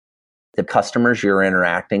The customers you're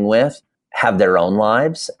interacting with have their own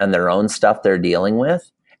lives and their own stuff they're dealing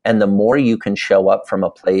with. And the more you can show up from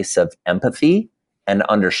a place of empathy and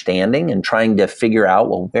understanding and trying to figure out,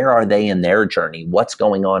 well, where are they in their journey? What's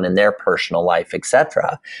going on in their personal life,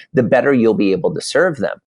 etc., the better you'll be able to serve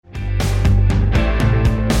them.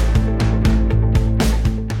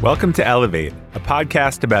 Welcome to Elevate, a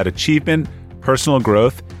podcast about achievement, personal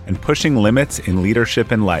growth, and pushing limits in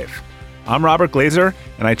leadership and life. I'm Robert Glazer,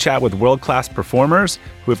 and I chat with world-class performers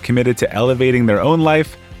who have committed to elevating their own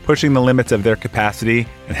life, pushing the limits of their capacity,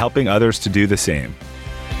 and helping others to do the same.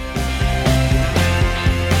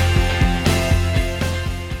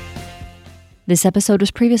 This episode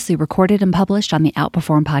was previously recorded and published on the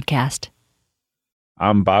Outperform podcast.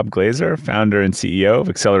 I'm Bob Glazer, founder and CEO of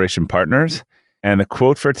Acceleration Partners. And the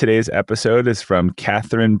quote for today's episode is from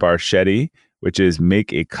Catherine Barchetti, which is,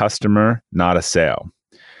 "Make a customer, not a sale."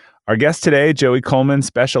 Our guest today, Joey Coleman,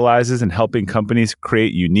 specializes in helping companies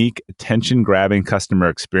create unique, attention-grabbing customer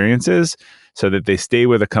experiences so that they stay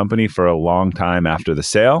with a company for a long time after the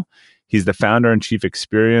sale. He's the founder and chief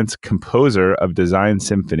experience composer of Design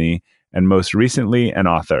Symphony, and most recently, an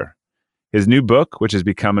author. His new book, which has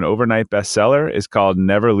become an overnight bestseller, is called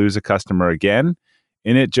Never Lose a Customer Again.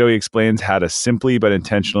 In it, Joey explains how to simply but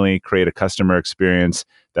intentionally create a customer experience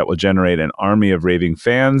that will generate an army of raving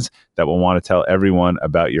fans that will want to tell everyone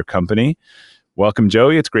about your company. Welcome,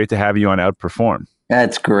 Joey. It's great to have you on Outperform.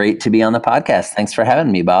 It's great to be on the podcast. Thanks for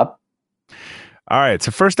having me, Bob. All right.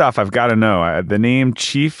 So first off, I've got to know the name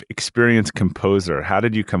Chief Experience Composer. How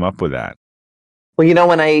did you come up with that? Well,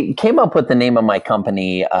 when I came up with the name of my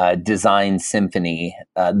company, Design Symphony,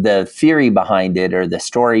 the theory behind it, or the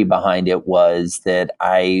story behind it, was that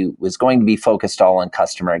I was going to be focused all on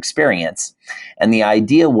customer experience. And the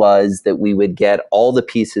idea was that we would get all the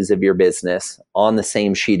pieces of your business on the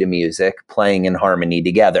same sheet of music playing in harmony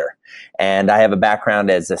together. And I have a background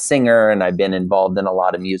as a singer, and I've been involved in a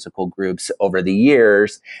lot of musical groups over the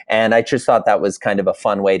years. And I just thought that was kind of a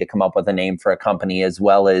fun way to come up with a name for a company, as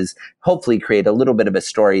well as hopefully create a little bit of a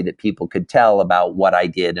story that people could tell about what I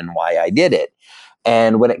did and why I did it.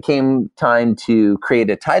 And when it came time to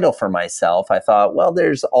create a title for myself, I thought, well,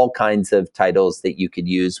 there's all kinds of titles that you could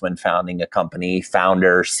use when founding a company,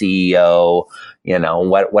 founder, CEO,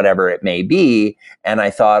 whatever it may be. And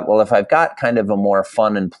I thought, well, if I've got kind of a more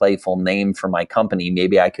fun and playful name for my company,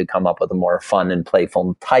 maybe I could come up with a more fun and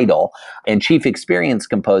playful title. And Chief Experience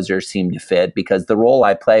Composer seemed to fit, because the role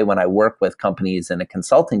I play when I work with companies in a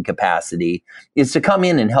consulting capacity is to come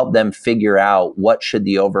in and help them figure out what should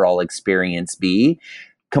the overall experience be,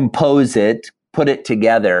 compose it, put it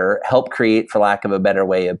together, help create, for lack of a better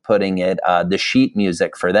way of putting it, the sheet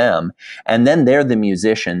music for them. And then they're the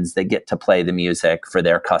musicians that get to play the music for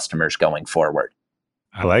their customers going forward.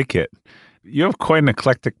 I like it. You have quite an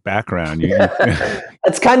eclectic background.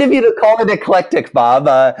 It's kind of you to call it eclectic, Bob.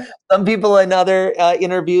 Some people in other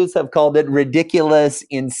interviews have called it ridiculous,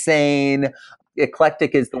 insane.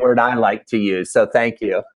 Eclectic is the word I like to use. So thank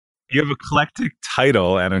you. You have an eclectic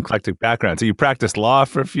title and an eclectic background. So you practiced law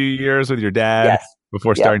for a few years with your dad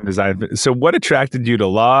before starting design. So what attracted you to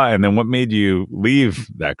law, and then what made you leave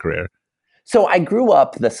that career? So I grew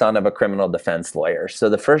up the son of a criminal defense lawyer. So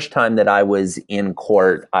the first time that I was in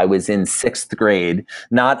court, I was in 6th grade,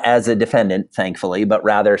 not as a defendant, thankfully, but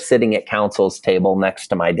rather sitting at counsel's table next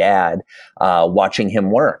to my dad, watching him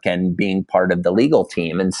work and being part of the legal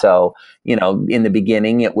team. And so, in the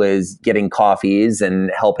beginning, it was getting coffees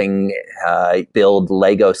and helping build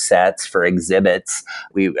Lego sets for exhibits.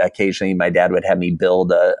 Occasionally, my dad would have me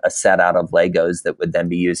build a set out of Legos that would then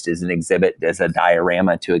be used as an exhibit, as a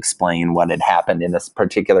diorama to explain what had happened in this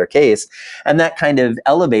particular case. And that kind of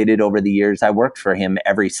elevated over the years. I worked for him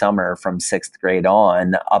every summer from 6th grade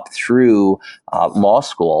on up through law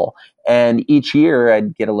school. And each year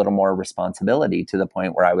I'd get a little more responsibility, to the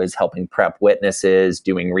point where I was helping prep witnesses,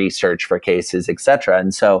 doing research for cases, etc.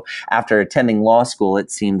 And so after attending law school, it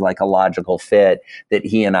seemed like a logical fit that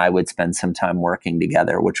he and I would spend some time working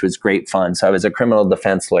together, which was great fun. So I was a criminal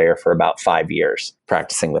defense lawyer for about 5 years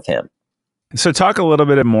practicing with him. So talk a little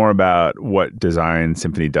bit more about what Design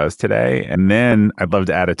Symphony does today. And then I'd love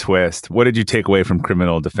to add a twist. What did you take away from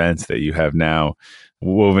criminal defense that you have now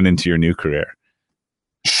woven into your new career?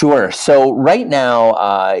 Sure. So right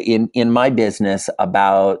now, in my business,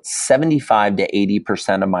 about 75 to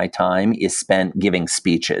 80% of my time is spent giving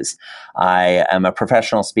speeches. I am a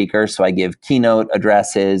professional speaker, so I give keynote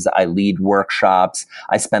addresses, I lead workshops,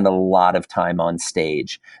 I spend a lot of time on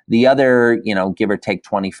stage. The other, give or take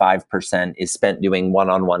 25% is spent doing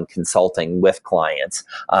one-on-one consulting with clients,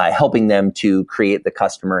 helping them to create the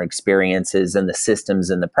customer experiences and the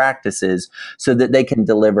systems and the practices so that they can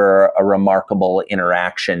deliver a remarkable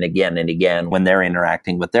interaction again and again when they're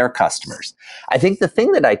interacting with their customers. I think the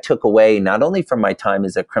thing that I took away, not only from my time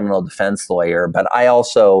as a criminal defense lawyer, but I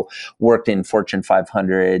also worked in Fortune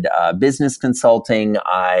 500 business consulting.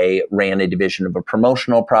 I ran a division of a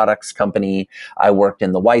promotional products company. I worked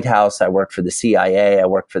in the White House. I worked for the CIA. I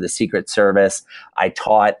worked for the Secret Service. I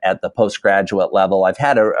taught at the postgraduate level. I've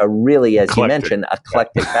had a really, as you mentioned,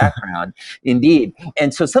 eclectic background. Indeed.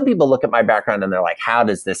 And so some people look at my background and they're like, how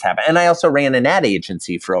does this happen? And I also ran an ad agency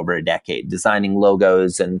for over a decade, designing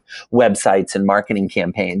logos and websites and marketing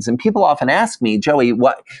campaigns. And people often ask me, Joey,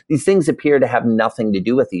 what these things appear to have nothing to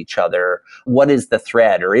do with each other. What is the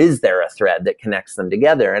thread, or is there a thread that connects them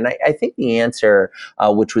together? And I think the answer,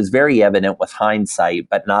 which was very evident with hindsight,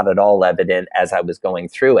 but not at all evident as I was going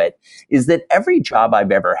through it, is that every job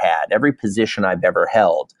I've ever had, every position I've ever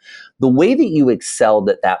held, the way that you excelled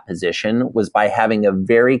at that position was by having a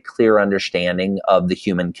very clear understanding of the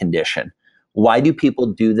human condition. Why do people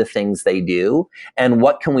do the things they do? And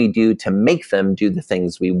what can we do to make them do the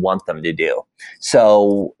things we want them to do?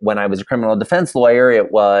 So when I was a criminal defense lawyer,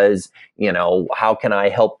 it was, how can I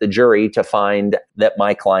help the jury to find that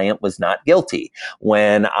my client was not guilty?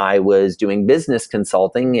 When I was doing business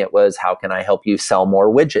consulting, it was, how can I help you sell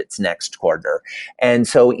more widgets next quarter? And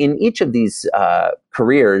so in each of these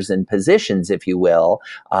careers and positions, if you will,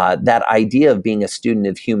 that idea of being a student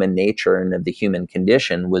of human nature and of the human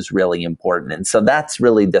condition was really important. And so that's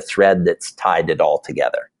really the thread that's tied it all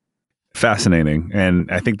together. Fascinating.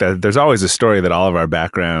 And I think that there's always a story that all of our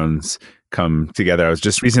backgrounds come together. I was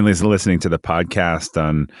just recently listening to the podcast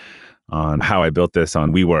on how I built this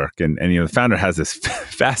on WeWork. And the founder has this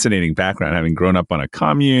fascinating background, having grown up on a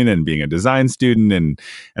commune and being a design student,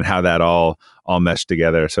 and how that all meshed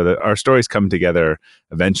together so that our stories come together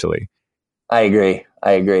eventually. I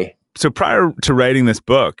agree. So prior to writing this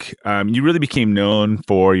book, you really became known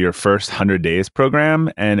for your first 100 Days program.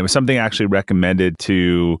 And it was something actually recommended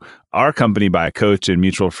to our company by a coach and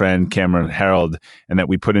mutual friend, Cameron Harold, and that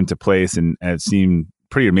we put into place, and it seemed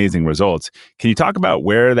pretty amazing results. Can you talk about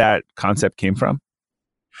where that concept came from?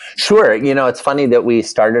 Sure. It's funny that we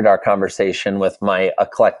started our conversation with my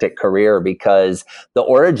eclectic career, because the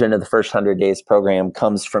origin of the first 100 Days program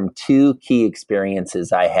comes from two key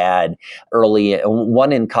experiences I had early,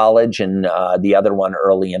 one in college and the other one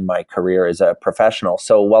early in my career as a professional.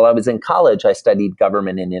 So while I was in college, I studied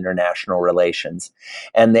government and international relations.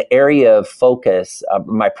 And the area of focus,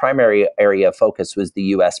 my primary area of focus, was the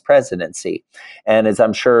U.S. presidency. And as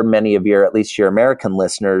I'm sure many of at least your American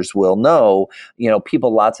listeners will know,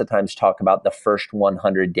 people lots of times talk about the first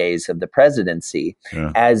 100 days of the presidency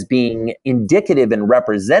as being indicative and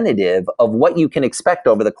representative of what you can expect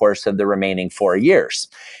over the course of the remaining 4 years.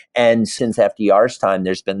 And since FDR's time,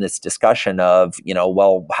 there's been this discussion of,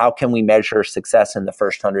 how can we measure success in the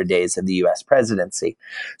first 100 days of the U.S. presidency?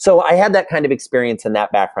 So I had that kind of experience and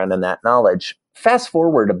that background and that knowledge. Fast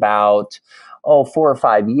forward about 4 or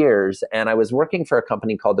 5 years, and I was working for a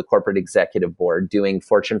company called the Corporate Executive Board, doing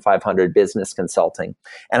Fortune 500 business consulting.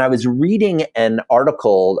 And I was reading an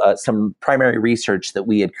article, some primary research that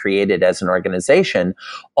we had created as an organization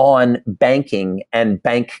on banking and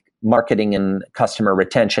bank marketing and customer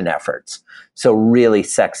retention efforts. So really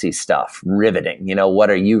sexy stuff, riveting.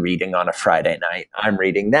 What are you reading on a Friday night? I'm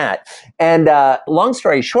reading that. And long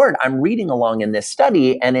story short, I'm reading along in this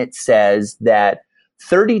study, and it says that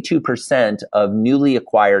 32% of newly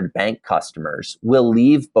acquired bank customers will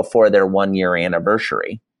leave before their 1-year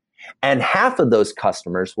anniversary, and half of those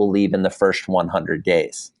customers will leave in the first 100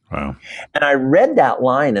 days. Wow. And I read that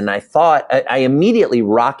line and I thought, I immediately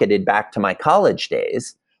rocketed back to my college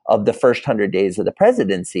days of the first 100 days of the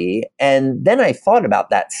presidency. And then I thought about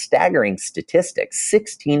that staggering statistic,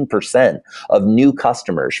 16% of new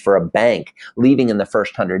customers for a bank leaving in the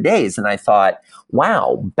first 100 days. And I thought,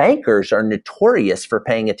 wow, bankers are notorious for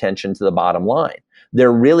paying attention to the bottom line.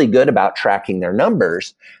 They're really good about tracking their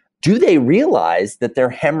numbers. Do they realize that they're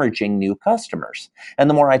hemorrhaging new customers? And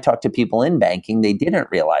the more I talked to people in banking, they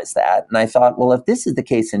didn't realize that. And I thought, well, if this is the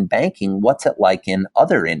case in banking, what's it like in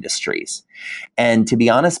other industries? And to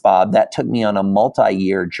be honest, Bob, that took me on a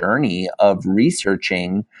multi-year journey of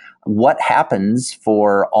researching what happens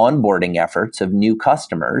for onboarding efforts of new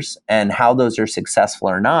customers and how those are successful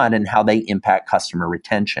or not and how they impact customer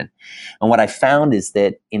retention. And what I found is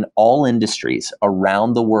that in all industries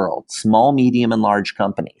around the world, small, medium, and large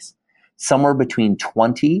companies, somewhere between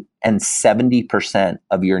 20 and 70%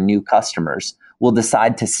 of your new customers will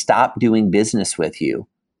decide to stop doing business with you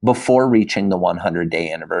before reaching the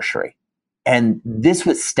 100-day anniversary. And this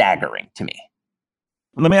was staggering to me.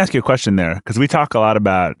 Let me ask you a question there, because we talk a lot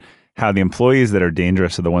about how the employees that are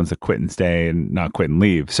dangerous are the ones that quit and stay and not quit and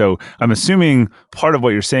leave. So I'm assuming part of what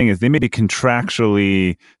you're saying is they may be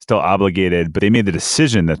contractually still obligated, but they made the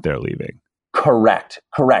decision that they're leaving. Correct.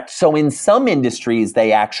 So in some industries,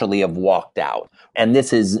 they actually have walked out. And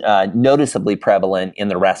this is noticeably prevalent in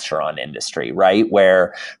the restaurant industry, right?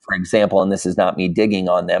 Where, for example, and this is not me digging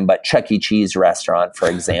on them, but Chuck E. Cheese restaurant, for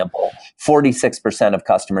example, 46% of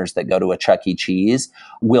customers that go to a Chuck E. Cheese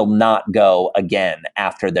will not go again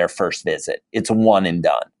after their first visit. It's one and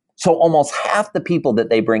done. So almost half the people that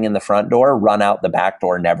they bring in the front door run out the back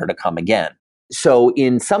door, never to come again. So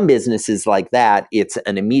in some businesses like that, it's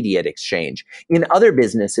an immediate exchange. In other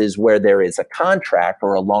businesses where there is a contract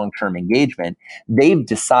or a long-term engagement, they've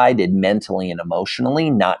decided mentally and emotionally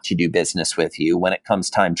not to do business with you when it comes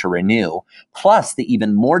time to renew. Plus, the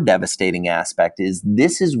even more devastating aspect is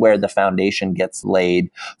this is where the foundation gets laid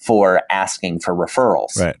for asking for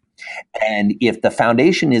referrals. Right. And if the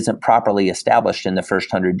foundation isn't properly established in the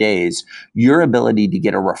first 100 days, your ability to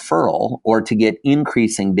get a referral or to get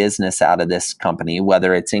increasing business out of this company,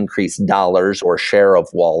 whether it's increased dollars or share of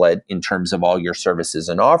wallet in terms of all your services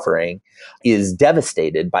and offering, is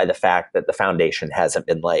devastated by the fact that the foundation hasn't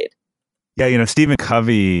been laid. Yeah, Stephen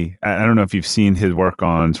Covey, I don't know if you've seen his work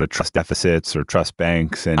on sort of trust deficits or trust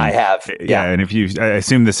banks. And I have. Yeah. And if I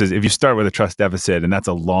assume if you start with a trust deficit, and that's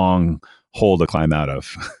a long hole to climb out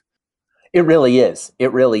of. It really is.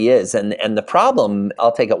 And the problem,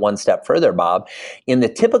 I'll take it one step further, Bob. In the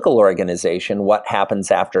typical organization, what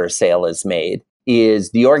happens after a sale is made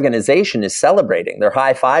is the organization is celebrating. They're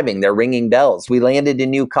high-fiving. They're ringing bells. We landed a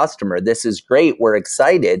new customer. This is great. We're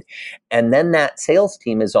excited. And then that sales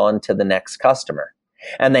team is on to the next customer.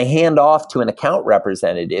 And they hand off to an account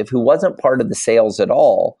representative who wasn't part of the sales at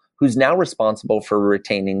all, who's now responsible for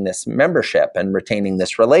retaining this membership and retaining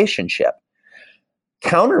this relationship.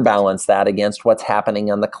 Counterbalance that against what's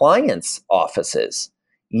happening on the client's offices.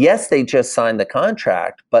 Yes, they just signed the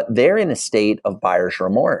contract, but they're in a state of buyer's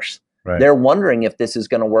remorse. Right. They're wondering if this is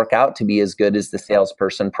going to work out to be as good as the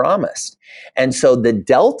salesperson promised. And so the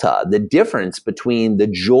delta, the difference between the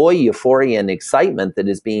joy, euphoria, and excitement that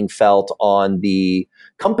is being felt on the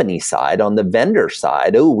company side, on the vendor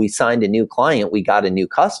side, oh, we signed a new client, we got a new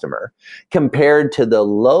customer, compared to the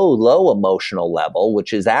low emotional level,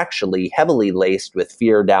 which is actually heavily laced with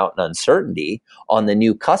fear, doubt, and uncertainty on the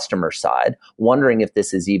new customer side, wondering if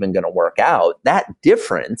this is even going to work out. That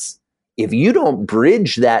difference, if you don't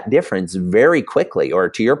bridge that difference very quickly, or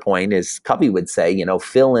to your point, as Covey would say,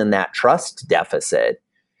 fill in that trust deficit,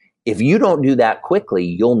 if you don't do that quickly,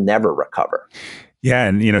 you'll never recover. Yeah.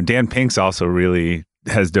 And, Dan Pink's also really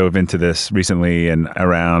has dove into this recently and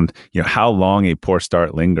around, how long a poor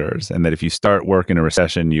start lingers. And that if you start work in a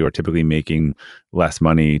recession, you are typically making less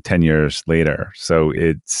money 10 years later. So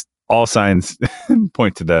it's all signs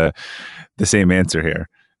point to the same answer here.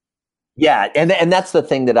 Yeah, and that's the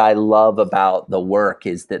thing that I love about the work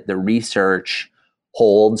is that the research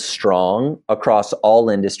holds strong across all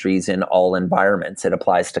industries in all environments. It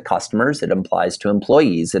applies to customers, it applies to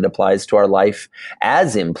employees, it applies to our life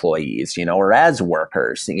as employees, or as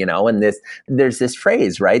workers, and there's this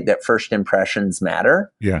phrase, right, that first impressions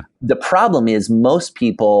matter. Yeah. The problem is most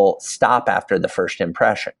people stop after the first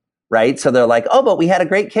impression. Right. So they're like, oh, but we had a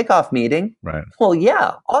great kickoff meeting. Right. Well,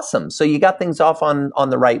 yeah. Awesome. So you got things off on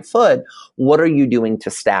the right foot. What are you doing to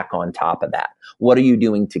stack on top of that? What are you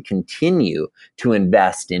doing to continue to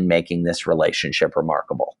invest in making this relationship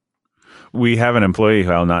remarkable? We have an employee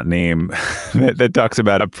who I'll not name that talks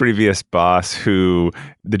about a previous boss who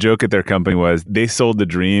the joke at their company was they sold the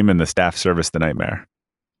dream and the staff serviced the nightmare.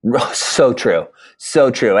 So true.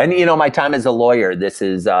 And, my time as a lawyer, this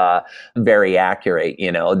is very accurate.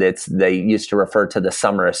 They used to refer to the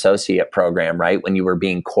summer associate program, right? When you were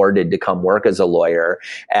being courted to come work as a lawyer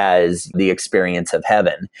as the experience of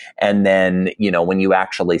heaven. And then, when you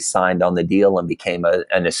actually signed on the deal and became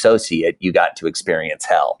an associate, you got to experience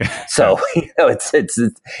hell. So,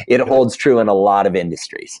 it holds true in a lot of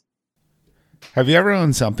industries. Have you ever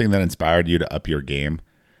owned something that inspired you to up your game?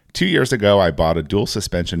 2 years ago, I bought a dual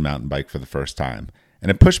suspension mountain bike for the first time,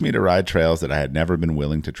 and it pushed me to ride trails that I had never been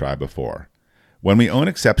willing to try before. When we own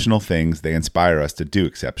exceptional things, they inspire us to do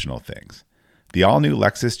exceptional things. The all-new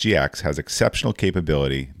Lexus GX has exceptional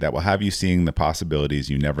capability that will have you seeing the possibilities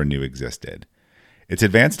you never knew existed. Its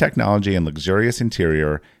advanced technology and luxurious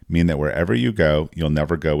interior mean that wherever you go, you'll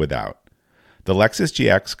never go without. The Lexus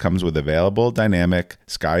GX comes with available dynamic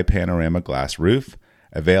sky panorama glass roof,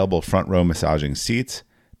 available front-row massaging seats,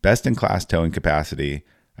 best-in-class towing capacity,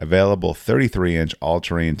 available 33-inch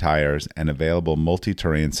all-terrain tires, and available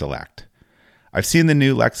multi-terrain select. I've seen the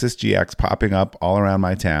new Lexus GX popping up all around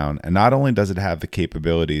my town, and not only does it have the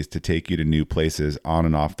capabilities to take you to new places on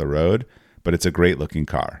and off the road, but it's a great-looking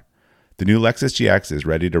car. The new Lexus GX is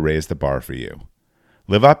ready to raise the bar for you.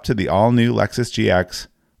 Live up to the all-new Lexus GX,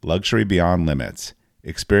 luxury beyond limits.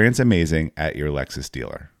 Experience amazing at your Lexus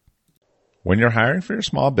dealer. When you're hiring for your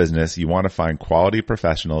small business, you want to find quality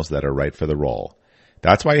professionals that are right for the role.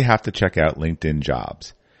 That's why you have to check out LinkedIn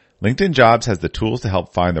Jobs. LinkedIn Jobs has the tools to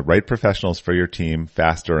help find the right professionals for your team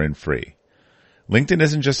faster and free. LinkedIn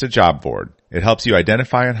isn't just a job board. It helps you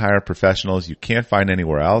identify and hire professionals you can't find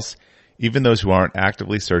anywhere else, even those who aren't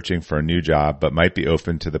actively searching for a new job but might be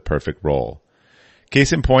open to the perfect role.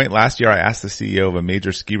 Case in point, last year I asked the CEO of a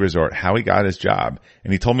major ski resort how he got his job,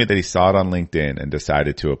 and he told me that he saw it on LinkedIn and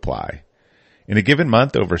decided to apply. In a given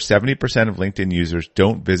month, over 70% of LinkedIn users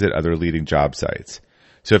don't visit other leading job sites.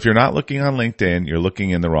 So if you're not looking on LinkedIn, you're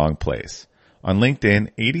looking in the wrong place. On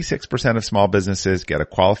LinkedIn, 86% of small businesses get a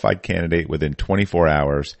qualified candidate within 24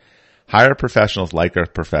 hours. Hire professionals like a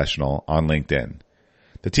professional on LinkedIn.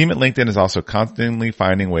 The team at LinkedIn is also constantly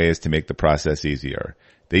finding ways to make the process easier.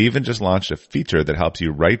 They even just launched a feature that helps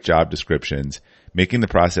you write job descriptions, making the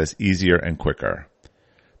process easier and quicker.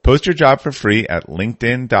 Post your job for free at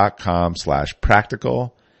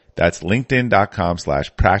linkedin.com/practical. That's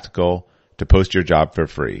linkedin.com/practical to post your job for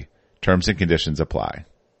free. Terms and conditions apply.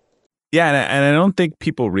 Yeah, and I don't think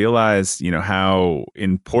people realize, how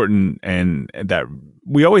important, and that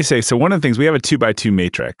we always say. So one of the things, we have a 2x2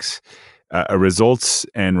 matrix, a results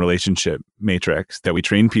and relationship matrix that we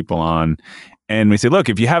train people on. And we say, look,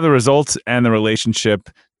 if you have the results and the relationship,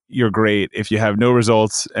 you're great. If you have no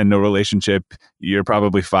results and no relationship, you're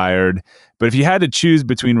probably fired. But if you had to choose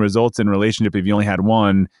between results and relationship, if you only had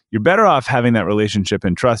one, you're better off having that relationship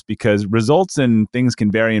and trust, because results and things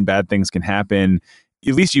can vary and bad things can happen.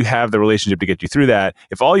 At least you have the relationship to get you through that.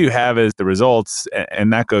 If all you have is the results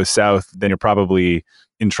and that goes south, then you're probably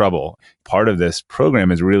in trouble. Part of this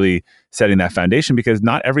program is really setting that foundation, because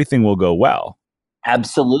not everything will go well.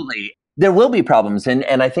 Absolutely. There will be problems. And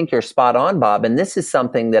I think you're spot on, Bob. And this is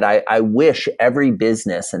something that I wish every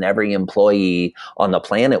business and every employee on the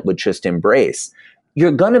planet would just embrace.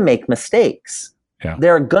 You're going to make mistakes. Yeah.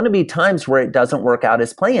 There are going to be times where it doesn't work out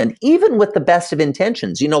as planned, even with the best of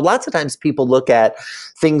intentions. Lots of times people look at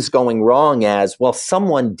things going wrong as, well,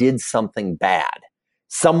 someone did something bad.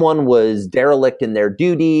 Someone was derelict in their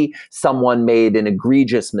duty. Someone made an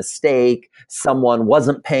egregious mistake. Someone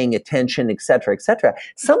wasn't paying attention, et cetera, et cetera.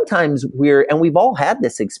 Sometimes and we've all had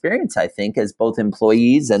this experience, I think, as both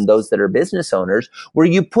employees and those that are business owners, where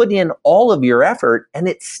you put in all of your effort and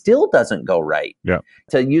it still doesn't go right. Yeah.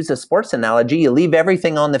 To use a sports analogy, you leave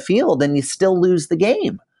everything on the field and you still lose the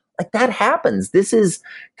game. Like, that happens. This is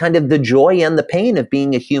kind of the joy and the pain of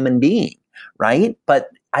being a human being, right? But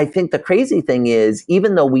I think the crazy thing is,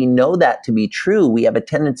 even though we know that to be true, we have a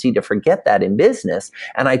tendency to forget that in business.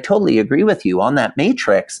 And I totally agree with you on that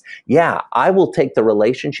matrix. Yeah, I will take the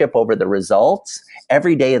relationship over the results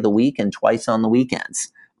every day of the week and twice on the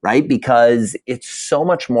weekends, right? Because it's so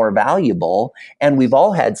much more valuable. And we've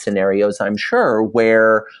all had scenarios, I'm sure,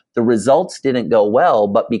 where the results didn't go well,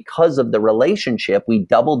 but because of the relationship, we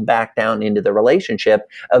doubled back down into the relationship.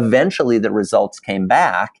 Eventually, the results came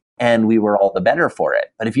back, and we were all the better for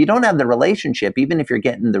it. But if you don't have the relationship, even if you're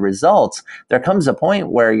getting the results, there comes a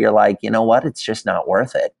point where you're like, you know what, it's just not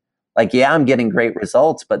worth it. Like, yeah, I'm getting great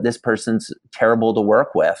results, but this person's terrible to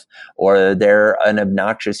work with, or they're an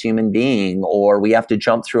obnoxious human being, or we have to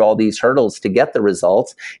jump through all these hurdles to get the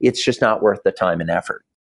results. It's just not worth the time and effort.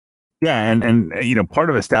 Yeah, and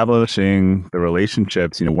part of establishing the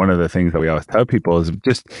relationships, one of the things that we always tell people is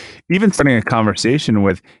just even starting a conversation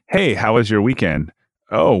with, hey, how was your weekend?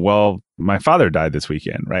 Oh, well, my father died this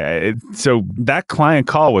weekend, right? So that client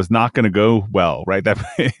call was not going to go well, right?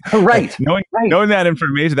 Right. Knowing that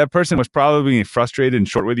information, that person was probably frustrated and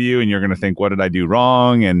short with you, and you're going to think, what did I do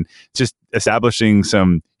wrong? And just establishing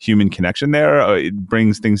some human connection there, it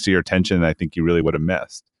brings things to your attention that I think you really would have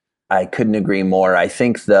missed. I couldn't agree more. I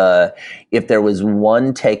think if there was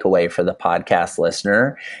one takeaway for the podcast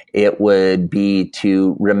listener, it would be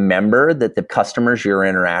to remember that the customers you're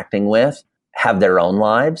interacting with have their own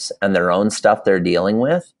lives and their own stuff they're dealing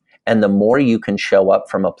with. And the more you can show up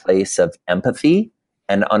from a place of empathy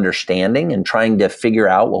and understanding and trying to figure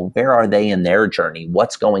out, well, where are they in their journey?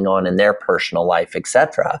 What's going on in their personal life,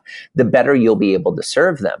 etc., the better you'll be able to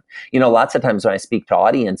serve them. Lots of times when I speak to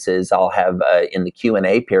audiences, I'll have in the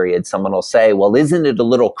Q&A period, someone will say, well, isn't it a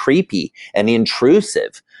little creepy and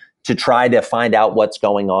intrusive to try to find out what's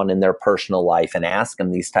going on in their personal life and ask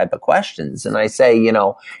them these type of questions? And I say,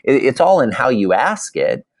 it's all in how you ask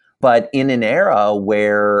it. But in an era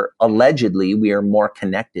where allegedly we are more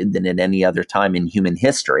connected than at any other time in human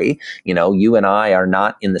history, you and I are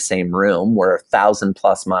not in the same room. We're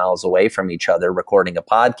 1,000+ miles away from each other recording a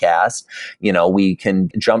podcast. We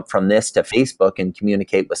can jump from this to Facebook and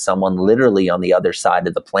communicate with someone literally on the other side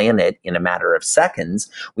of the planet in a matter of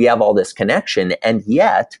seconds. We have all this connection, and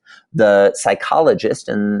yet the psychologist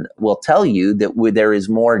will tell you that there is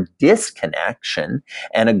more disconnection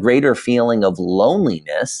and a greater feeling of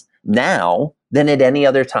loneliness now than at any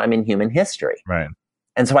other time in human history. Right.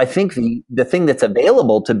 And so I think the thing that's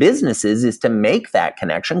available to businesses is to make that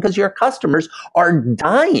connection, because your customers are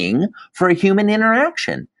dying for a human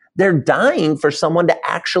interaction. They're dying for someone to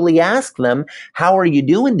actually ask them, how are you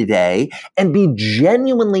doing today? And be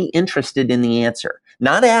genuinely interested in the answer.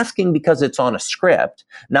 Not asking because it's on a script,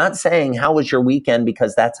 not saying, how was your weekend?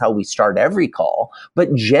 Because that's how we start every call,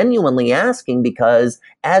 but genuinely asking because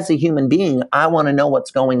as a human being, I want to know what's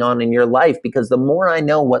going on in your life, because the more I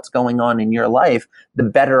know what's going on in your life, the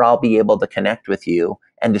better I'll be able to connect with you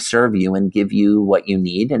and to serve you and give you what you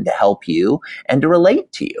need and to help you and to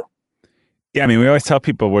relate to you. Yeah, I mean, we always tell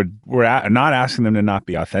people we're not asking them to not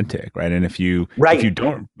be authentic, right? And if you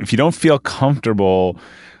don't feel comfortable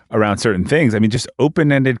around certain things, I mean, just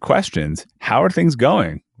open-ended questions. How are things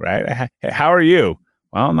going, right? How are you?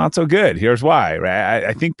 Well, not so good. Here's why, right?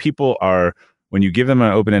 I think people are, when you give them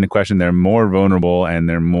an open-ended question, they're more vulnerable and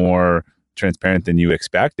they're more transparent than you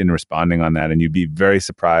expect in responding on that. And you'd be very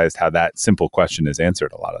surprised how that simple question is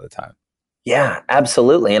answered a lot of the time. Yeah,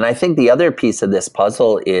 absolutely. And I think the other piece of this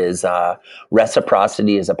puzzle is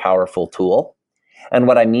reciprocity is a powerful tool. And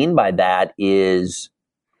what I mean by that is,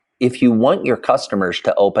 if you want your customers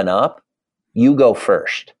to open up, you go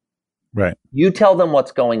first. Right. You tell them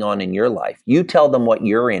what's going on in your life. You tell them what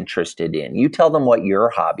you're interested in. You tell them what your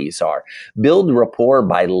hobbies are. Build rapport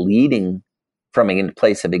by leading from a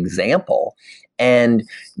place of example. And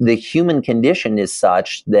the human condition is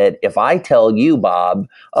such that if I tell you, Bob,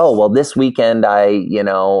 oh, well, this weekend I,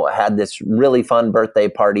 had this really fun birthday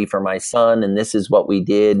party for my son, and this is what we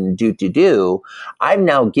did, and I've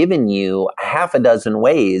now given you half a dozen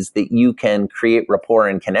ways that you can create rapport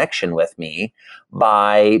and connection with me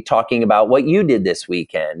by talking about what you did this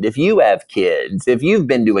weekend. If you have kids, if you've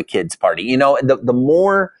been to a kid's party, the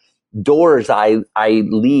more doors I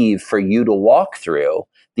leave for you to walk through,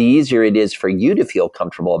 the easier it is for you to feel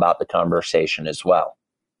comfortable about the conversation as well.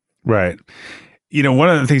 Right. One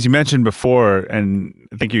of the things you mentioned before, and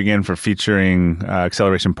thank you again for featuring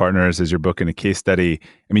Acceleration Partners as your book and a case study.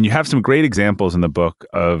 I mean, you have some great examples in the book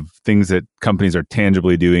of things that companies are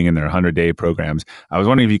tangibly doing in their 100-day programs. I was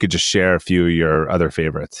wondering if you could just share a few of your other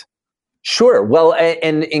favorites. Sure. Well,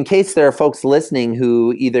 and in case there are folks listening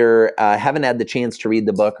who either haven't had the chance to read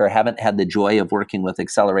the book or haven't had the joy of working with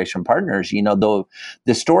Acceleration Partners,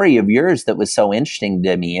 the story of yours that was so interesting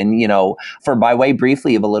to me, and for by way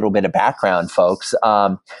briefly of a little bit of background, folks,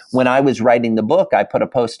 when I was writing the book, I put a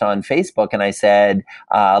post on Facebook and I said,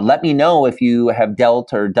 let me know if you have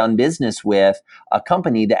dealt or done business with a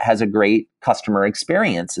company that has a great customer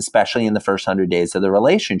experience, especially in the first 100 days of the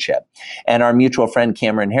relationship. And our mutual friend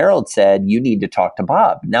Cameron Harold said, you need to talk to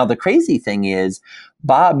Bob. Now, the crazy thing is,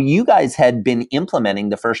 Bob, you guys had been implementing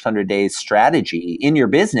the first 100 days strategy in your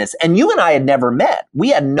business, and you and I had never met. We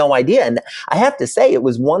had no idea. And I have to say, it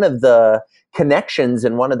was one of the connections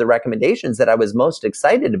and one of the recommendations that I was most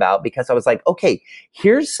excited about, because I was like, okay,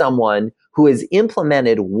 here's someone who has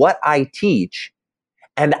implemented what I teach,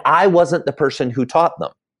 and I wasn't the person who taught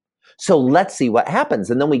them. So let's see what happens.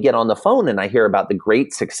 And then we get on the phone and I hear about the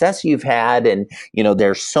great success you've had. And,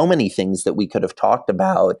 there's so many things that we could have talked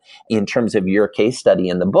about in terms of your case study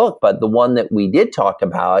in the book. But the one that we did talk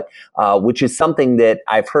about, which is something that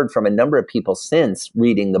I've heard from a number of people since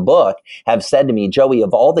reading the book, have said to me, Joey,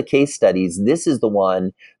 of all the case studies, this is the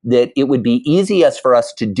one that it would be easiest for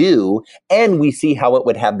us to do. And we see how it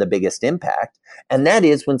would have the biggest impact. And that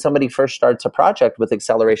is when somebody first starts a project with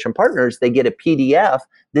Acceleration Partners, they get a PDF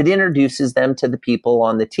that introduces them to the people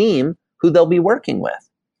on the team who they'll be working with.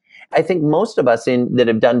 I think most of us that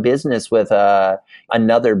have done business with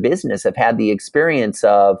another business have had the experience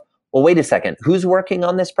of, well, wait a second, who's working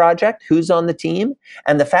on this project? Who's on the team?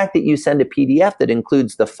 And the fact that you send a PDF that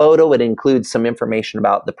includes the photo, it includes some information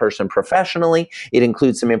about the person professionally, it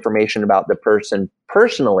includes some information about the person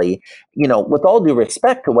personally, with all due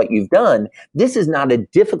respect to what you've done, this is not a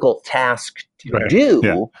difficult task to do.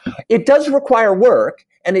 Yeah. It does require work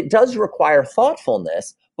and it does require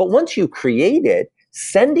thoughtfulness, but once you create it,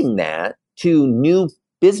 sending that to new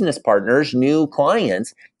business partners, new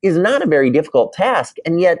clients, is not a very difficult task.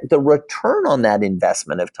 And yet the return on that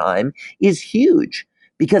investment of time is huge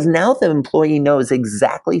because now the employee knows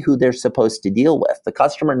exactly who they're supposed to deal with. The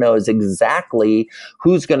customer knows exactly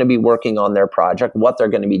who's going to be working on their project, what they're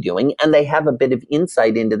going to be doing, and they have a bit of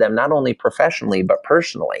insight into them, not only professionally, but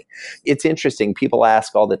personally. It's interesting. People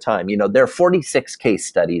ask all the time, there are 46 case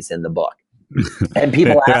studies in the book. And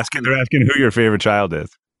people they're asking who your favorite child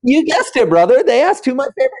is. You guessed it, brother. They asked who my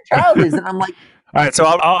favorite child is. And I'm like, all right, so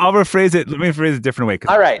I'll rephrase it. Let me phrase it a different way.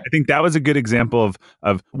 All right. I think that was a good example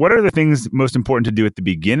of what are the things most important to do at the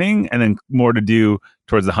beginning and then more to do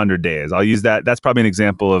towards the 100 days. I'll use that. That's probably an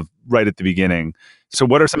example of right at the beginning. So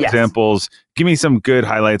what are some examples? Give me some good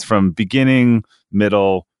highlights from beginning,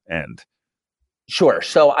 middle, end. Sure.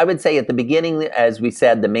 So I would say at the beginning, as we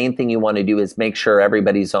said, the main thing you want to do is make sure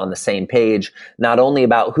everybody's on the same page, not only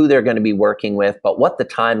about who they're going to be working with, but what the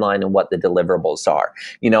timeline and what the deliverables are.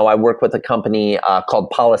 I work with a company called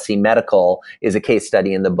Policy Medical, is a case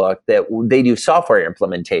study in the book, that they do software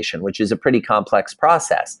implementation, which is a pretty complex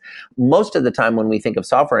process. Most of the time when we think of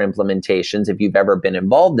software implementations, if you've ever been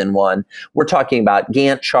involved in one, we're talking about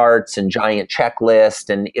Gantt charts and giant checklists,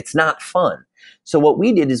 and it's not fun. So what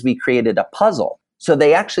we did is we created a puzzle. So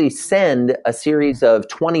they actually send a series of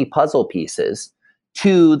 20 puzzle pieces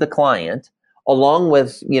to the client along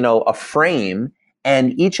with, a frame,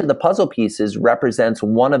 and each of the puzzle pieces represents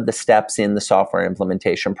one of the steps in the software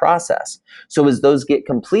implementation process. So as those get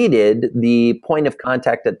completed, the point of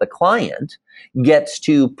contact at the client gets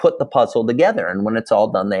to put the puzzle together. And when it's all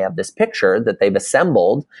done, they have this picture that they've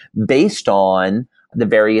assembled based on the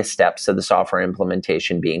various steps of the software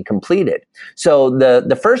implementation being completed. So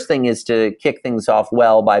the first thing is to kick things off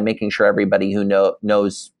well by making sure everybody who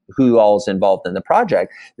knows who all is involved in the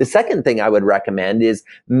project. The second thing I would recommend is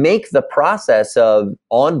make the process of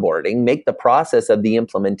onboarding, make the process of the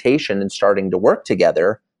implementation and starting to work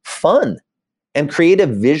together fun, and create a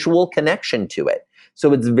visual connection to it.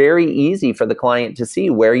 So it's very easy for the client to see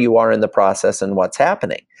where you are in the process and what's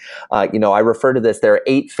happening. I refer to this, there are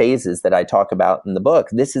 8 phases that I talk about in the book.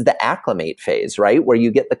 This is the acclimate phase, right? Where you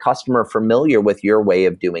get the customer familiar with your way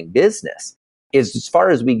of doing business. As far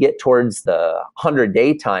as we get towards the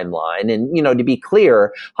 100-day timeline, and, to be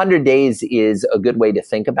clear, 100 days is a good way to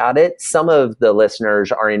think about it. Some of the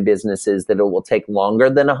listeners are in businesses that it will take longer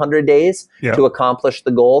than 100 days to accomplish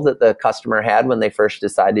the goal that the customer had when they first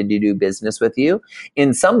decided to do business with you.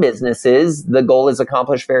 In some businesses, the goal is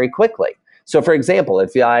accomplished very quickly. So for example,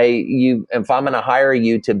 if I'm going to hire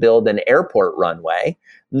you to build an airport runway,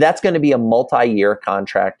 that's going to be a multi-year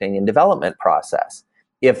contracting and development process.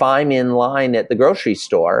 If I'm in line at the grocery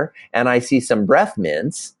store and I see some breath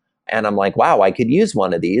mints and I'm like, wow, I could use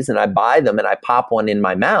one of these, and I buy them and I pop one in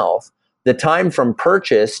my mouth, the time from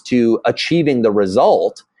purchase to achieving the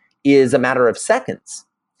result is a matter of seconds.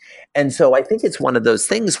 And so I think it's one of those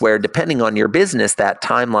things where, depending on your business, that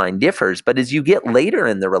timeline differs. But as you get later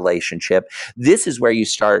in the relationship, this is where you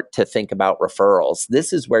start to think about referrals.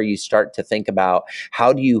 This is where you start to think about,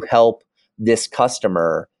 how do you help this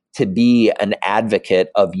customer to be an advocate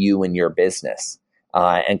of you and your business,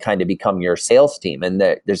 and kind of become your sales team. And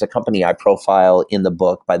there's a company I profile in the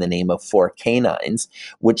book by the name of 4Canines,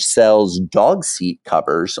 which sells dog seat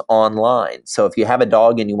covers online. So if you have a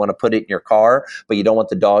dog and you want to put it in your car, but you don't want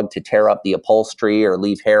the dog to tear up the upholstery or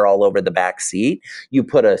leave hair all over the back seat, you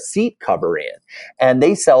put a seat cover in. And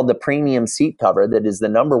they sell the premium seat cover that is the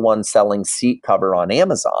 #1 selling seat cover on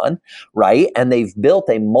Amazon, right? And they've built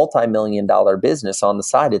a multi-million-dollar business on the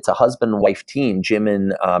side. It's a husband and wife team, Jim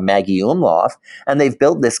and Maggie Umlauf, and they've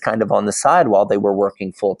built this kind of on the side while they were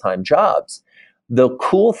working full-time jobs. The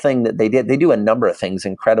cool thing that they do a number of things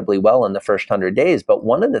incredibly well in the first 100 days, but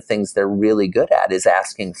one of the things they're really good at is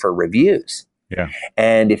asking for reviews. Yeah.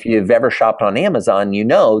 And if you've ever shopped on Amazon, you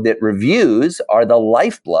know that reviews are the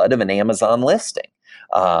lifeblood of an Amazon listing.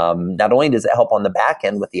 Not only does it help on the back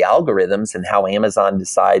end with the algorithms and how Amazon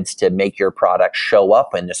decides to make your product show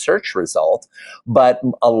up in the search result, but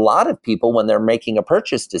a lot of people, when they're making a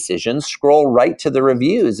purchase decision, scroll right to the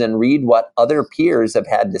reviews and read what other peers have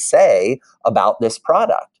had to say about this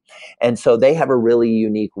product. And so they have a really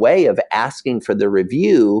unique way of asking for the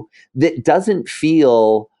review that doesn't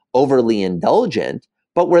feel overly indulgent,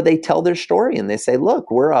 but where they tell their story and they say,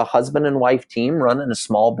 look, we're a husband and wife team running a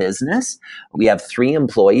small business. We have 3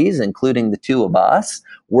 employees, including the 2 of us.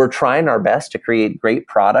 We're trying our best to create great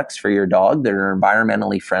products for your dog that are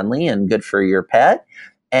environmentally friendly and good for your pet.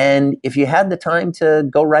 And if you had the time to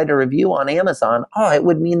go write a review on Amazon, it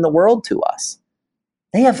would mean the world to us.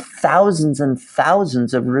 They have thousands and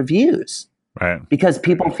thousands of reviews, Right. because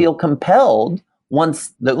people feel compelled,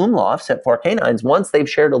 once the Umlaufs at 4K9s, once they've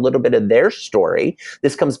shared a little bit of their story,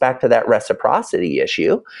 this comes back to that reciprocity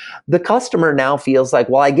issue. The customer now feels like,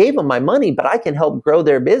 well, I gave them my money, but I can help grow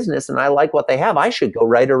their business and I like what they have. I should go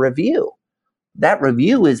write a review. That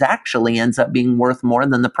review actually ends up being worth more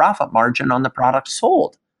than the profit margin on the product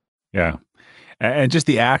sold. Yeah. And just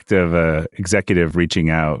the act of executive reaching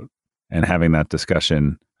out and having that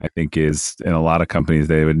discussion, I think, is, in a lot of companies,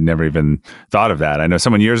 they would never even thought of that. I know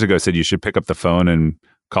someone years ago said you should pick up the phone and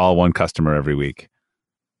call one customer every week.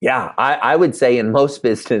 Yeah, I would say in most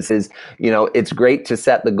businesses, it's great to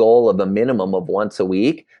set the goal of a minimum of once a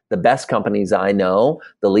week. The best companies I know,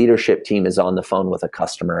 the leadership team is on the phone with a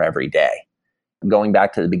customer every day. Going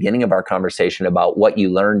back to the beginning of our conversation about what you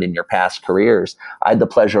learned in your past careers, I had the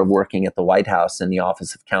pleasure of working at the White House in the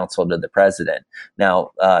Office of Counsel to the President. Now,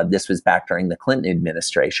 this was back during the Clinton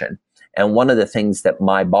administration. And one of the things that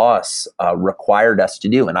my boss required us to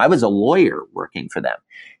do, and I was a lawyer working for them,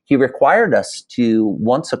 he required us to,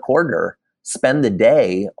 once a quarter, spend the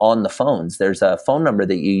day on the phones. There's a phone number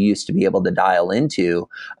that you used to be able to dial into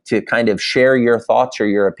to kind of share your thoughts or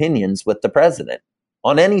your opinions with the president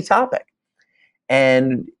on any topic.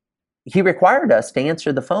 And he required us to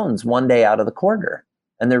answer the phones one day out of the quarter.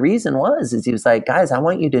 And the reason is he was like, guys, I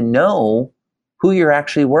want you to know who you're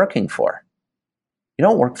actually working for. You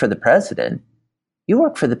don't work for the president. You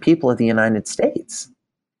work for the people of the United States.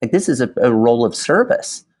 Like, this is a role of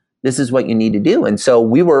service. This is what you need to do. And so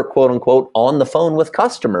we were, quote unquote, on the phone with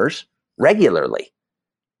customers regularly,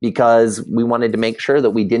 because we wanted to make sure that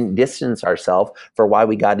we didn't distance ourselves for why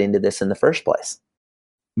we got into this in the first place.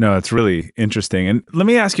 No, it's really interesting. And let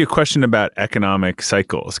me ask you a question about economic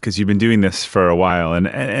cycles, because you've been doing this for a while. And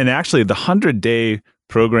actually, the 100-day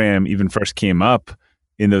program even first came up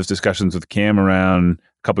in those discussions with Cam around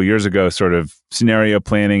a couple of years ago, sort of scenario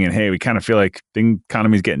planning. And hey, we kind of feel like the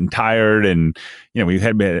economy's getting tired, and we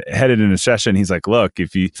had been headed in a session. He's like, look,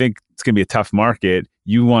 if you think it's going to be a tough market,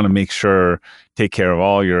 you want to make sure take care of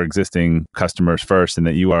all your existing customers first, and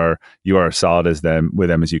that you are as solid with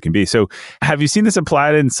them as you can be. So have you seen this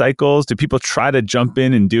applied in cycles? Do people try to jump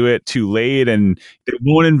in and do it too late, and they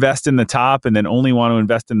won't invest in the top and then only want to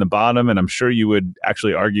invest in the bottom? And I'm sure you would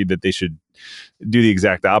actually argue that they should do the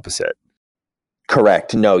exact opposite.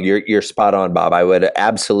 Correct. No, you're spot on, Bob. I would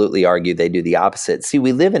absolutely argue they do the opposite. See,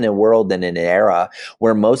 we live in a world and in an era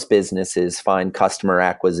where most businesses find customer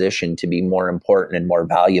acquisition to be more important and more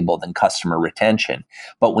valuable than customer retention.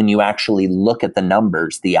 But when you actually look at the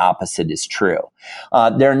numbers, the opposite is true.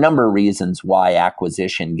 There are a number of reasons why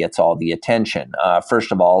acquisition gets all the attention.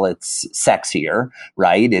 First of all, it's sexier,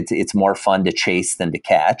 right? It's more fun to chase than to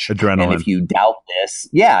catch. Adrenaline. And if you doubt this,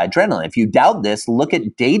 adrenaline. If you doubt this, look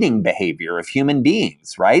at dating behavior of human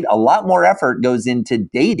beings, right? A lot more effort goes into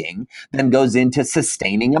dating than goes into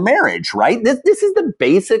sustaining a marriage, right? This is the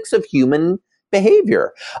basics of human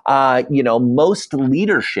behavior. Most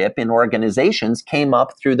leadership in organizations came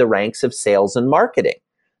up through the ranks of sales and marketing,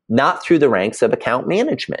 not through the ranks of account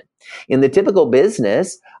management. In the typical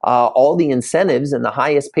business, all the incentives and the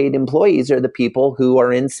highest paid employees are the people who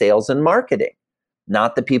are in sales and marketing,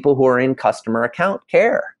 not the people who are in customer account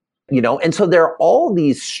care. And so there are all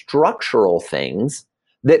these structural things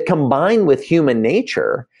that combine with human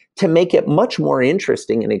nature to make it much more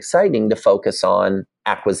interesting and exciting to focus on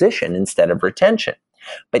acquisition instead of retention.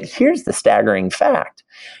 But here's the staggering fact.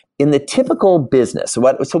 In the typical business,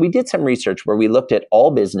 so we did some research where we looked at all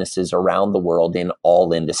businesses around the world in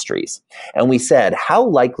all industries. And we said, how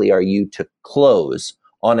likely are you to close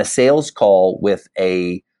on a sales call with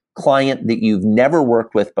a client that you've never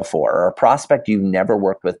worked with before, or a prospect you've never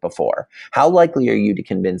worked with before? How likely are you to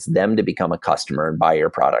convince them to become a customer and buy your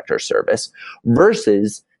product or service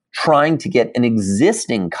versus trying to get an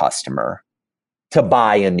existing customer to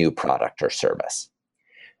buy a new product or service?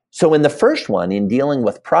 So in the first one, in dealing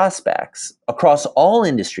with prospects across all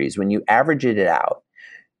industries, when you average it out,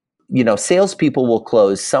 salespeople will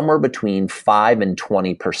close somewhere between 5 and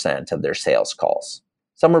 20% of their sales calls,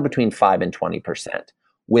 somewhere between 5 and 20%.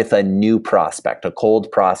 With a new prospect, a cold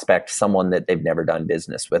prospect, someone that they've never done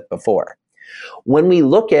business with before. When we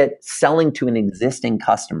look at selling to an existing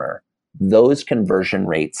customer, those conversion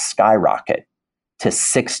rates skyrocket to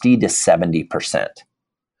 60 to 70%.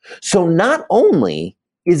 So not only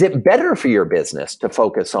Is it better for your business to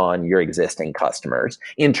focus on your existing customers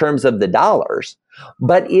in terms of the dollars?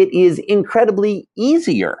 But it is incredibly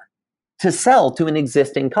easier to sell to an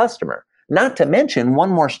existing customer. Not to mention,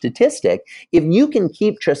 one more statistic, if you can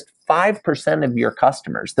keep just 5% of your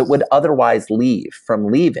customers that would otherwise leave from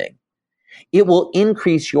leaving, it will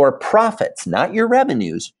increase your profits, not your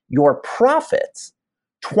revenues, your profits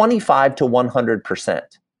 25 to 100%.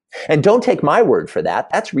 And don't take my word for that.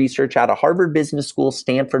 That's research out of Harvard Business School,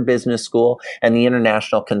 Stanford Business School, and the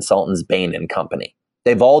international consultants Bain and Company.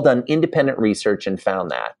 They've all done independent research and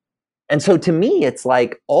found that. And so to me, it's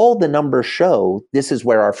like all the numbers show this is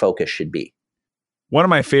where our focus should be. One of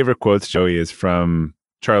my favorite quotes, Joey, is from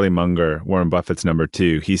Charlie Munger, Warren Buffett's number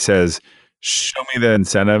 2. He says, "Show me the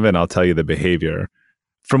incentive and I'll tell you the behavior."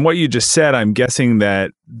 From what you just said, I'm guessing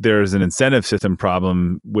that there's an incentive system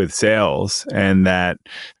problem with sales and that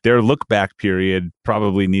their look back period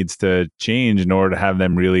probably needs to change in order to have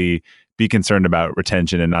them really be concerned about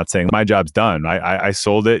retention and not saying, my job's done. I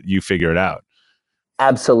sold it. You figure it out.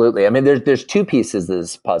 Absolutely. I mean, there's two pieces of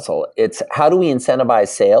this puzzle. It's how do we incentivize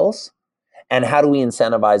sales and how do we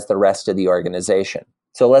incentivize the rest of the organization?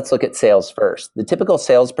 So let's look at sales first. The typical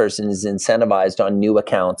salesperson is incentivized on new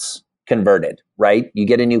accounts converted, right? You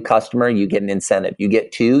get a new customer, you get an incentive. You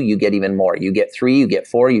get 2, you get even more. You get 3, you get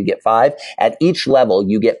 4, you get 5. At each level,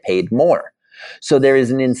 you get paid more. So there is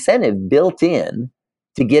an incentive built in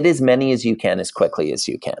to get as many as you can as quickly as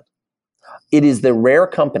you can. It is the rare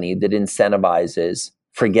company that incentivizes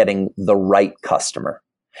for getting the right customer.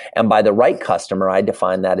 And by the right customer, I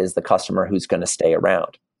define that as the customer who's going to stay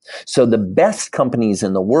around. So the best companies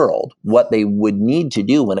in the world, what they would need to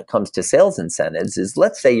do when it comes to sales incentives is,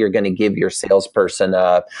 let's say you're going to give your salesperson,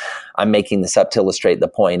 I'm making this up to illustrate the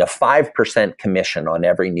point, a 5% commission on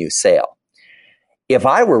every new sale. If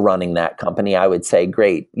I were running that company, I would say,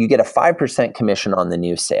 great, you get a 5% commission on the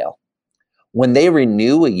new sale. When they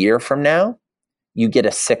renew a year from now, you get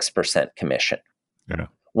a 6% commission. Yeah.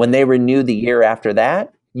 When they renew the year after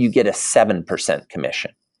that, you get a 7%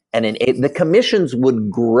 commission. And the commissions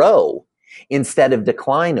would grow instead of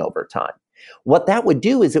decline over time. What that would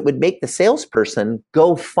do is it would make the salesperson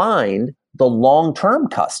go find the long-term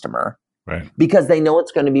customer, right, because they know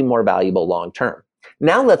it's going to be more valuable long-term.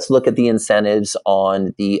 Now let's look at the incentives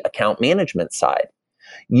on the account management side.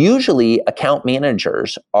 Usually account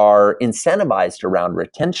managers are incentivized around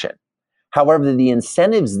retention. However, the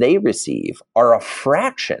incentives they receive are a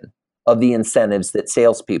fraction of the incentives that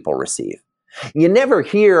salespeople receive. You never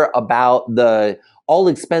hear about the all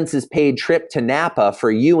expenses paid trip to Napa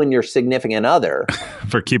for you and your significant other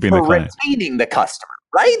for keeping for the client, retaining the customer,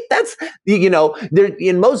 right? That's, there,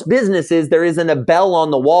 in most businesses, there isn't a bell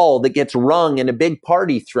on the wall that gets rung and a big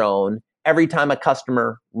party thrown every time a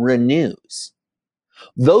customer renews.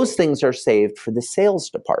 Those things are saved for the sales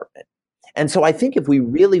department. And so I think if we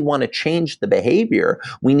really want to change the behavior,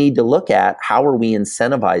 we need to look at how are we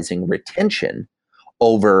incentivizing retention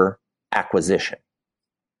over acquisition.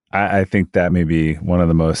 I think that may be one of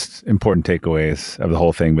the most important takeaways of the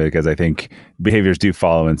whole thing, because I think behaviors do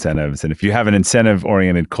follow incentives. And if you have an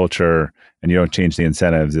incentive-oriented culture and you don't change the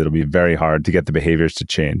incentives, it'll be very hard to get the behaviors to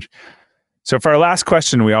change. So for our last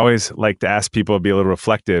question, we always like to ask people to be a little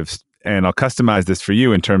reflective, and I'll customize this for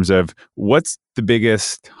you in terms of what's the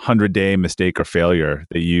biggest 100-day mistake or failure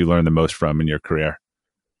that you learned the most from in your career?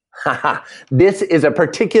 This is a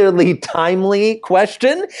particularly timely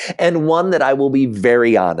question and one that I will be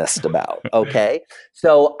very honest about. Okay.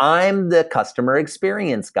 So I'm the customer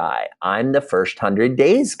experience guy. I'm the first 100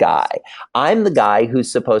 days guy. I'm the guy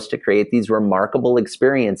who's supposed to create these remarkable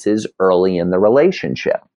experiences early in the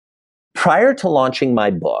relationship. Prior to launching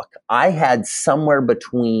my book, I had somewhere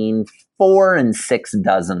between 4 and 6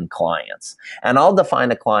 dozen clients. And I'll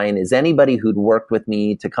define a client as anybody who'd worked with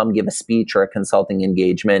me to come give a speech or a consulting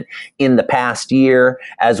engagement in the past year,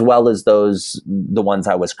 as well as the ones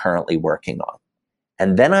I was currently working on.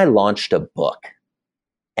 And then I launched a book,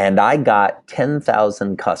 and I got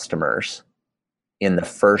 10,000 customers in the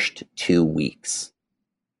first 2 weeks.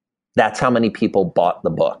 That's how many people bought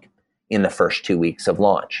the book in the first 2 weeks of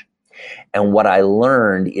launch. And what I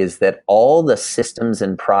learned is that all the systems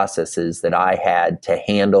and processes that I had to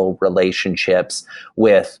handle relationships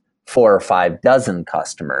with 4 or 5 dozen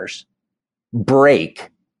customers break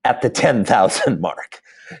at the 10,000 mark.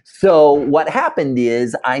 So what happened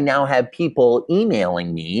is I now have people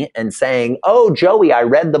emailing me and saying, "Oh, Joey, I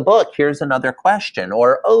read the book. Here's another question."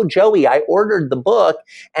 Or, "Oh, Joey, I ordered the book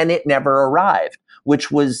and it never arrived,"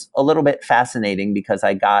 which was a little bit fascinating because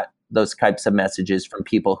I got those types of messages from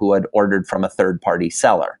people who had ordered from a third-party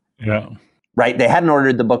seller. Yeah. Right? They hadn't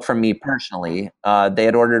ordered the book from me personally. They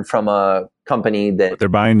had ordered from a company that They're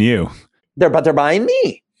buying you. they're buying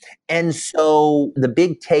me. And so the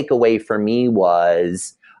big takeaway for me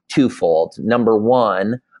was twofold. Number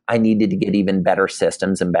one, I needed to get even better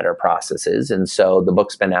systems and better processes. And so the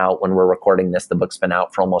book's been out. When we're recording this, the book's been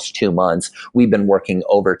out for almost 2 months. We've been working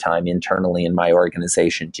overtime internally in my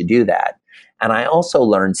organization to do that. And I also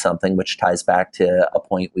learned something which ties back to a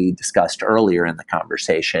point we discussed earlier in the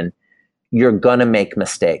conversation. You're going to make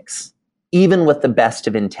mistakes, even with the best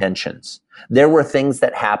of intentions. There were things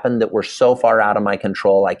that happened that were so far out of my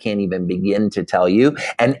control, I can't even begin to tell you.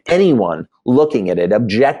 And anyone looking at it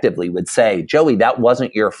objectively would say, Joey, that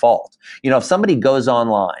wasn't your fault. If somebody goes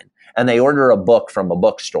online and they order a book from a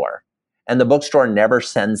bookstore and the bookstore never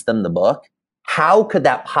sends them the book, how could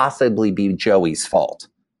that possibly be Joey's fault?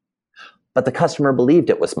 But the customer believed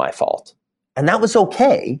it was my fault. And that was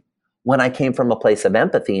okay when I came from a place of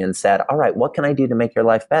empathy and said, all right, what can I do to make your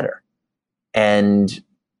life better? And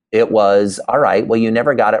it was, all right, well, you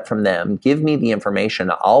never got it from them. Give me the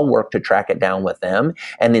information. I'll work to track it down with them.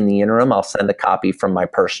 And in the interim, I'll send a copy from my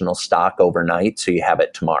personal stock overnight so you have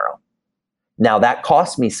it tomorrow. Now, that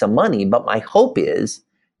cost me some money, but my hope is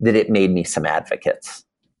that it made me some advocates.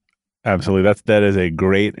 Absolutely. That is a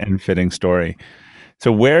great and fitting story.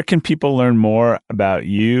 So where can people learn more about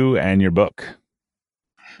you and your book?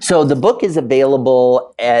 So the book is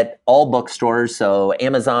available at all bookstores. So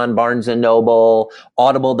Amazon, Barnes & Noble,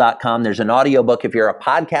 audible.com. There's an audiobook. If you're a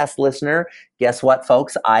podcast listener, guess what,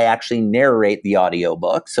 folks? I actually narrate the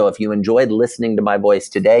audiobook. So if you enjoyed listening to my voice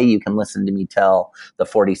today, you can listen to me tell the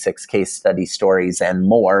 46 case study stories and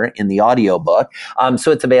more in the audiobook.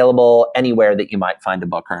 So it's available anywhere that you might find a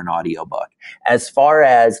book or an audiobook. As far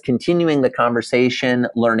as continuing the conversation,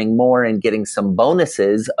 learning more, and getting some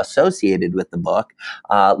bonuses associated with the book,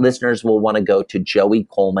 listeners will want to go to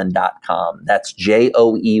joeycoleman.com. That's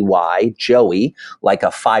Joey, Joey, like a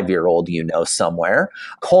 5-year-old somewhere.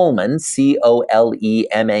 Coleman,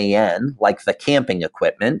 Coleman, like the camping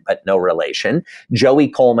equipment, but no relation.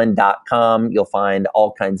 joeycoleman.com. You'll find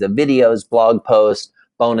all kinds of videos, blog posts,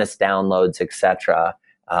 bonus downloads, etc.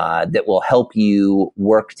 That will help you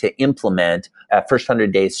work to implement a first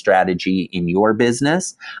 100 days strategy in your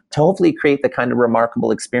business to hopefully create the kind of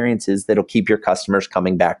remarkable experiences that'll keep your customers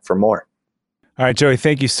coming back for more. All right, Joey,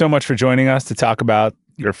 thank you so much for joining us to talk about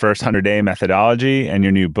your first 100-day methodology and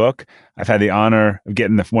your new book. I've had the honor of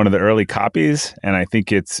getting one of the early copies, and I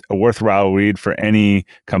think it's a worthwhile read for any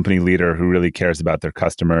company leader who really cares about their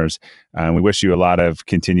customers. And we wish you a lot of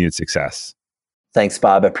continued success. Thanks,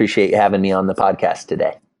 Bob. I appreciate you having me on the podcast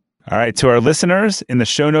today. All right. To our listeners, in the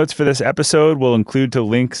show notes for this episode, we'll include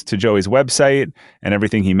links to Joey's website and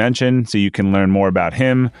everything he mentioned so you can learn more about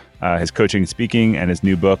him, his coaching and speaking, and his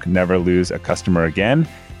new book, Never Lose a Customer Again.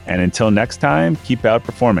 And until next time, keep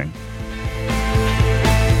outperforming.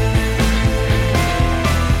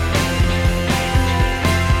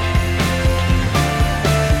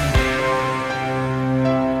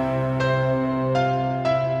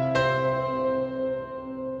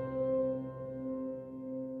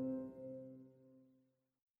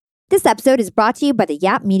 This episode is brought to you by the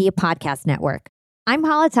Yap Media Podcast Network. I'm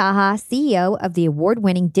Hala Taha, CEO of the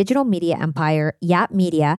award-winning digital media empire, Yap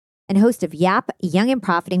Media, and host of Yap Young and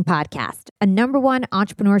Profiting Podcast, a #1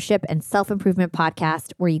 entrepreneurship and self-improvement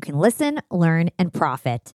podcast where you can listen, learn, and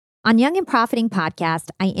profit. On Young and Profiting Podcast,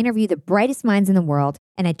 I interview the brightest minds in the world,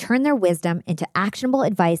 and I turn their wisdom into actionable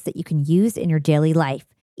advice that you can use in your daily life.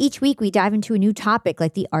 Each week, we dive into a new topic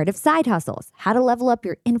like the art of side hustles, how to level up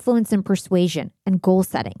your influence and persuasion, and goal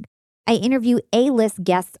setting. I interview A-list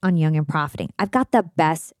guests on Young and Profiting. I've got the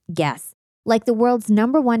best guests, like the world's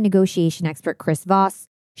 #1 negotiation expert, Chris Voss,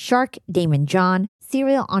 Shark Damon John,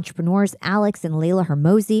 serial entrepreneurs Alex and Layla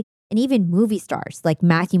Hermosi, and even movie stars like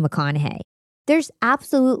Matthew McConaughey. There's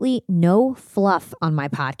absolutely no fluff on my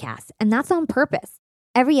podcast, and that's on purpose.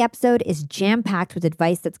 Every episode is jam-packed with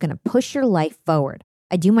advice that's going to push your life forward.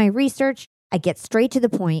 I do my research, I get straight to the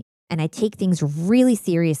point, and I take things really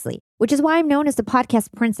seriously, which is why I'm known as the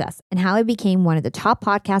podcast princess and how I became one of the top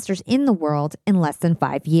podcasters in the world in less than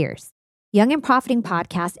 5 years. Young and Profiting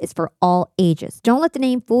Podcast is for all ages. Don't let the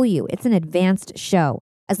name fool you. It's an advanced show.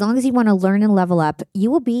 As long as you want to learn and level up, you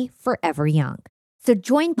will be forever young. So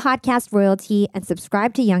join podcast royalty and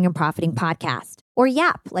subscribe to Young and Profiting Podcast, or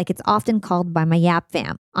YAP, like it's often called by my YAP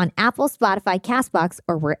fam, on Apple, Spotify, CastBox,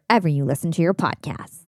 or wherever you listen to your podcasts.